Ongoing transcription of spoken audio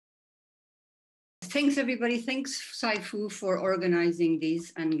Thanks everybody. Thanks Saifu for organizing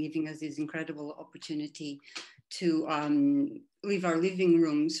this and giving us this incredible opportunity to leave our living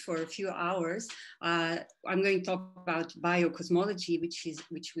rooms for a few hours. I'm going to talk about biocosmology,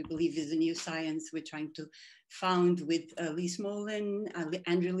 which we believe is a new science we're trying to found with Lee Smolin,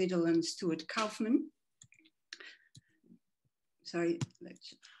 Andrew Liddle, and Stuart Kauffman. Sorry.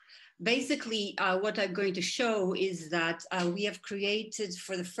 Basically, what I'm going to show is that we have created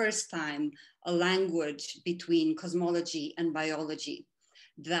for the first time a language between cosmology and biology.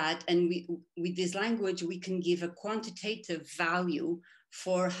 With this language, we can give a quantitative value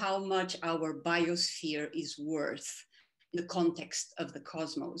for how much our biosphere is worth in the context of the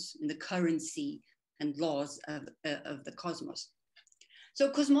cosmos, in the currency and laws of the cosmos.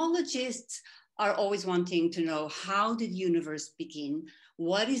 So cosmologists are always wanting to know, how did the universe begin?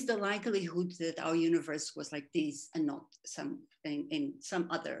 What is the likelihood that our universe was like this and not in some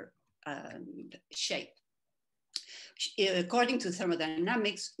other shape? According to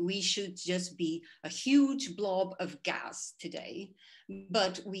thermodynamics, we should just be a huge blob of gas today,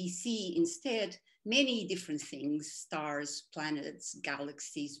 but we see instead many different things: stars, planets,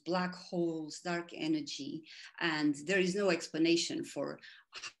 galaxies, black holes, dark energy, and there is no explanation for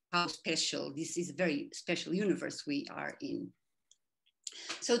how special this is. A very special universe we are in.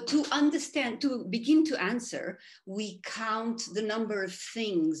 So to begin to answer, we count the number of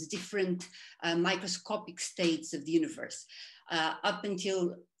things, different microscopic states of the universe. Up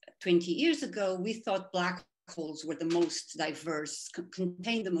until 20 years ago, we thought black holes were the most diverse,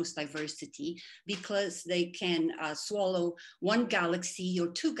 contain the most diversity, because they can swallow one galaxy or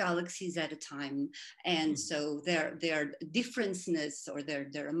two galaxies at a time. And so their differenceness, or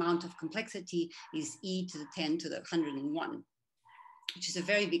their amount of complexity, is e to the 10 to the 101. Which is a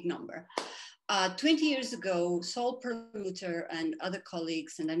very big number. 20 years ago, Saul Perlmutter and other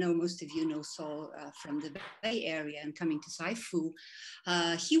colleagues, and I know most of you know Saul from the Bay Area and coming to Saifu,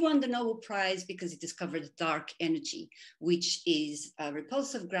 he won the Nobel Prize because he discovered dark energy, which is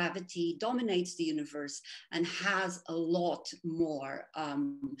repulsive gravity, dominates the universe, and has a lot more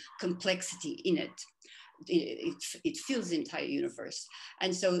complexity in it. It fills the entire universe.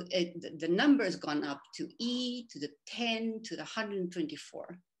 And so the number has gone up to e to the 10 to the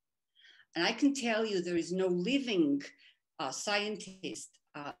 124. And I can tell you there is no living scientist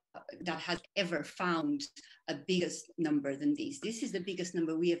that has ever found a biggest number than these. This is the biggest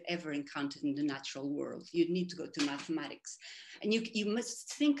number we have ever encountered in the natural world. You need to go to mathematics. And you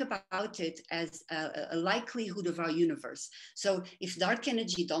must think about it as a likelihood of our universe. So if dark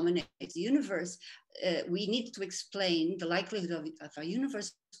energy dominates the universe, we need to explain the likelihood of our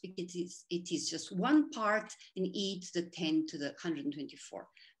universe, because it is just one part in e to the 10 to the 124.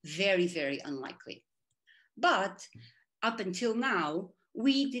 Very, very unlikely. But up until now,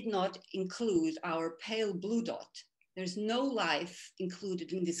 we did not include our pale blue dot. There's no life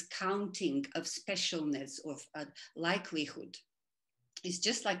included in this counting of specialness of likelihood. It's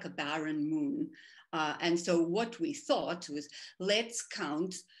just like a barren moon. And so what we thought was, let's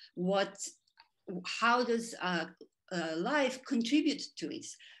count how does life contribute to it?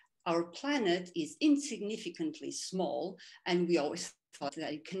 Our planet is insignificantly small, and we always thought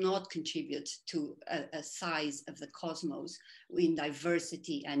that it cannot contribute to a size of the cosmos in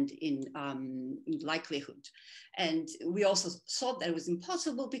diversity and in likelihood. And we also thought that it was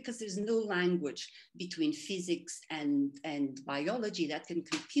impossible because there's no language between physics and biology that can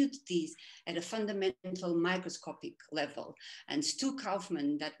compute these at a fundamental microscopic level. And Stu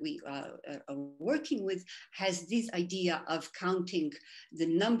Kauffman, that we are working with, has this idea of counting the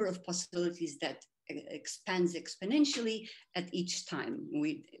number of possibilities that expands exponentially at each time.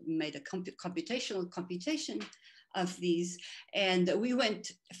 We made a computational computation of these, and we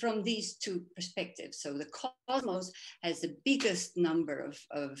went from these two perspectives. So the cosmos has the biggest number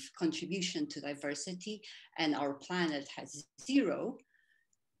of contribution to diversity, and our planet has 0.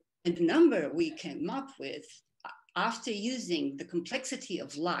 And the number we came up with, after using the complexity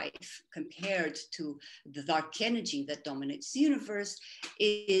of life compared to the dark energy that dominates the universe,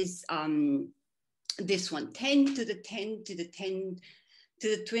 is this one, 10 to the 10 to the 10 to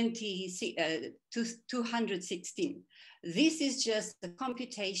the 216. This is just the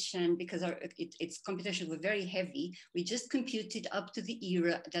computation, because its computations were very heavy. We just computed up to the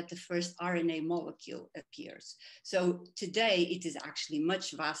era that the first RNA molecule appears. So today it is actually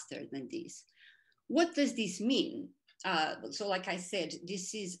much vaster than this. What does this mean? So like I said,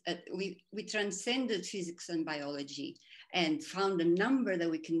 this is, we transcended physics and biology and found a number that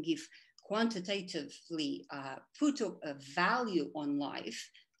we can give quantitatively, put a value on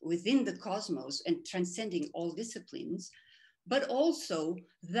life within the cosmos and transcending all disciplines, but also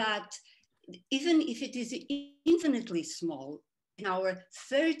that even if it is infinitely small, in our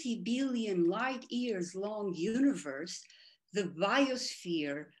 30 billion light years long universe, the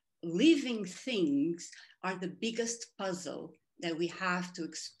biosphere, living things, are the biggest puzzle that we have to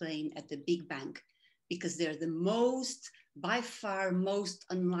explain at the Big Bang, because they're the most, by far most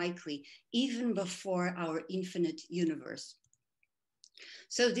unlikely, even before our infinite universe.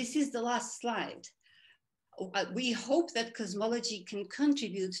 So this is the last slide. We hope that cosmology can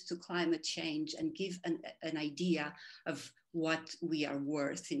contribute to climate change and give an idea of what we are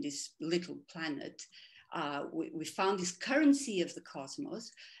worth in this little planet. We found this currency of the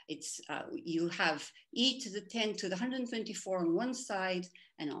cosmos. It's, you have e to the 10 to the 124 on one side,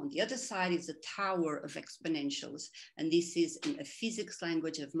 and on the other side is a tower of exponentials. And this is in a physics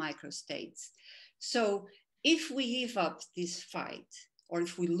language of microstates. So if we give up this fight, or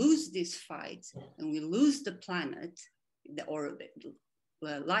if we lose this fight and we lose the planet, or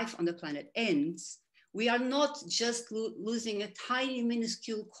life on the planet ends, we are not just losing a tiny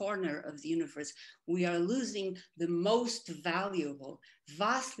minuscule corner of the universe. We are losing the most valuable,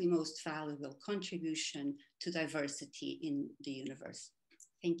 vastly most valuable contribution to diversity in the universe.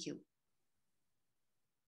 Thank you.